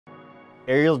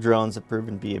Aerial drones have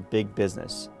proven to be a big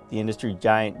business. The industry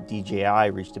giant DJI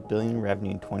reached $1 billion in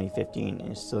revenue in 2015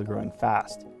 and is still growing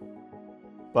fast.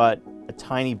 But a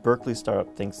tiny Berkeley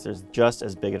startup thinks there's just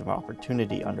as big of an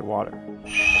opportunity underwater.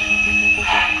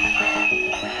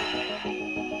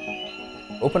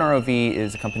 OpenROV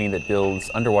is a company that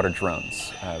builds underwater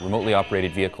drones, remotely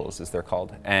operated vehicles as they're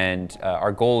called. And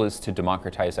our goal is to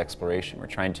democratize exploration. We're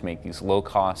trying to make these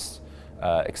low-cost,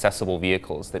 accessible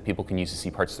vehicles that people can use to see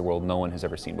parts of the world no one has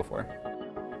ever seen before.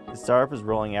 The startup is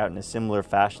rolling out in a similar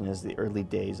fashion as the early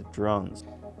days of drones.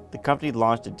 The company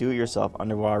launched a do-it-yourself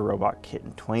underwater robot kit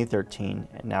in 2013,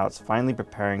 and now it's finally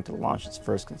preparing to launch its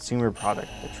first consumer product,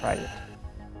 the Trident.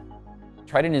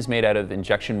 Trident is made out of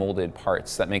injection molded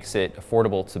parts. That makes it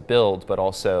affordable to build, but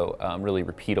also really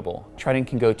repeatable. Trident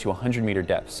can go to 100-meter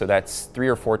depth, so that's 3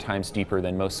 or 4 times deeper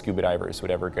than most scuba divers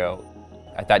would ever go.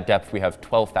 At that depth, we have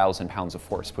 12,000 pounds of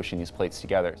force pushing these plates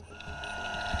together.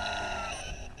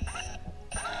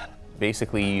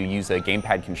 Basically, you use a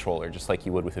gamepad controller, just like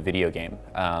you would with a video game.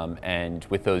 And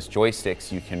with those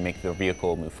joysticks, you can make the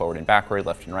vehicle move forward and backward,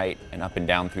 left and right, and up and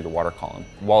down through the water column.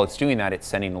 While it's doing that, it's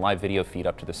sending a live video feed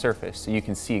up to the surface, so you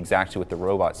can see exactly what the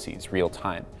robot sees real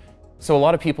time. So a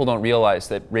lot of people don't realize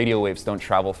that radio waves don't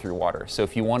travel through water. So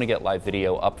if you want to get live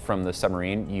video up from the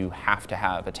submarine, you have to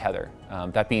have a tether.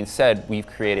 That being said, we've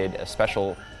created a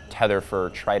special tether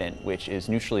for Trident, which is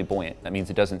neutrally buoyant. That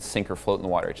means it doesn't sink or float in the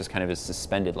water. It just kind of is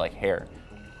suspended like hair.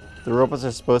 The robots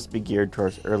are supposed to be geared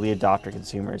towards early adopter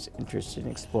consumers interested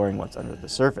in exploring what's under the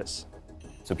surface.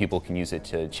 So people can use it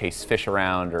to chase fish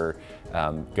around or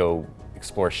go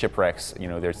explore shipwrecks. You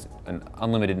know, there's an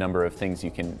unlimited number of things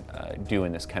you can do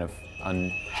in this kind of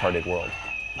uncharted world.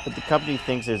 But the company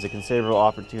thinks there's a considerable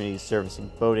opportunity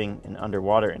servicing boating and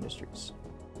underwater industries.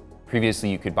 Previously,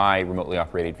 you could buy remotely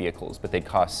operated vehicles, but they'd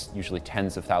cost usually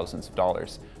tens of thousands of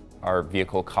dollars. Our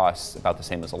vehicle costs about the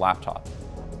same as a laptop.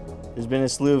 There's been a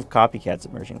slew of copycats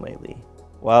emerging lately.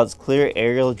 While it's clear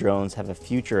aerial drones have a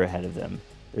future ahead of them,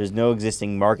 there's no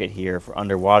existing market here for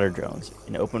underwater drones,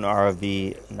 and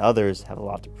OpenROV and others have a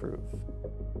lot to prove.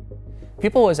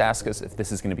 People always ask us if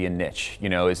this is going to be a niche. You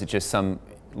know, is it just some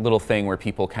little thing where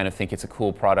people kind of think it's a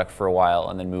cool product for a while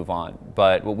and then move on?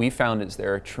 But what we found is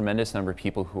there are a tremendous number of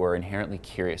people who are inherently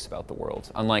curious about the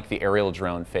world. Unlike the aerial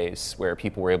drone phase, where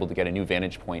people were able to get a new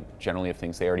vantage point, generally of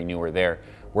things they already knew were there,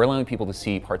 we're allowing people to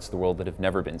see parts of the world that have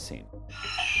never been seen.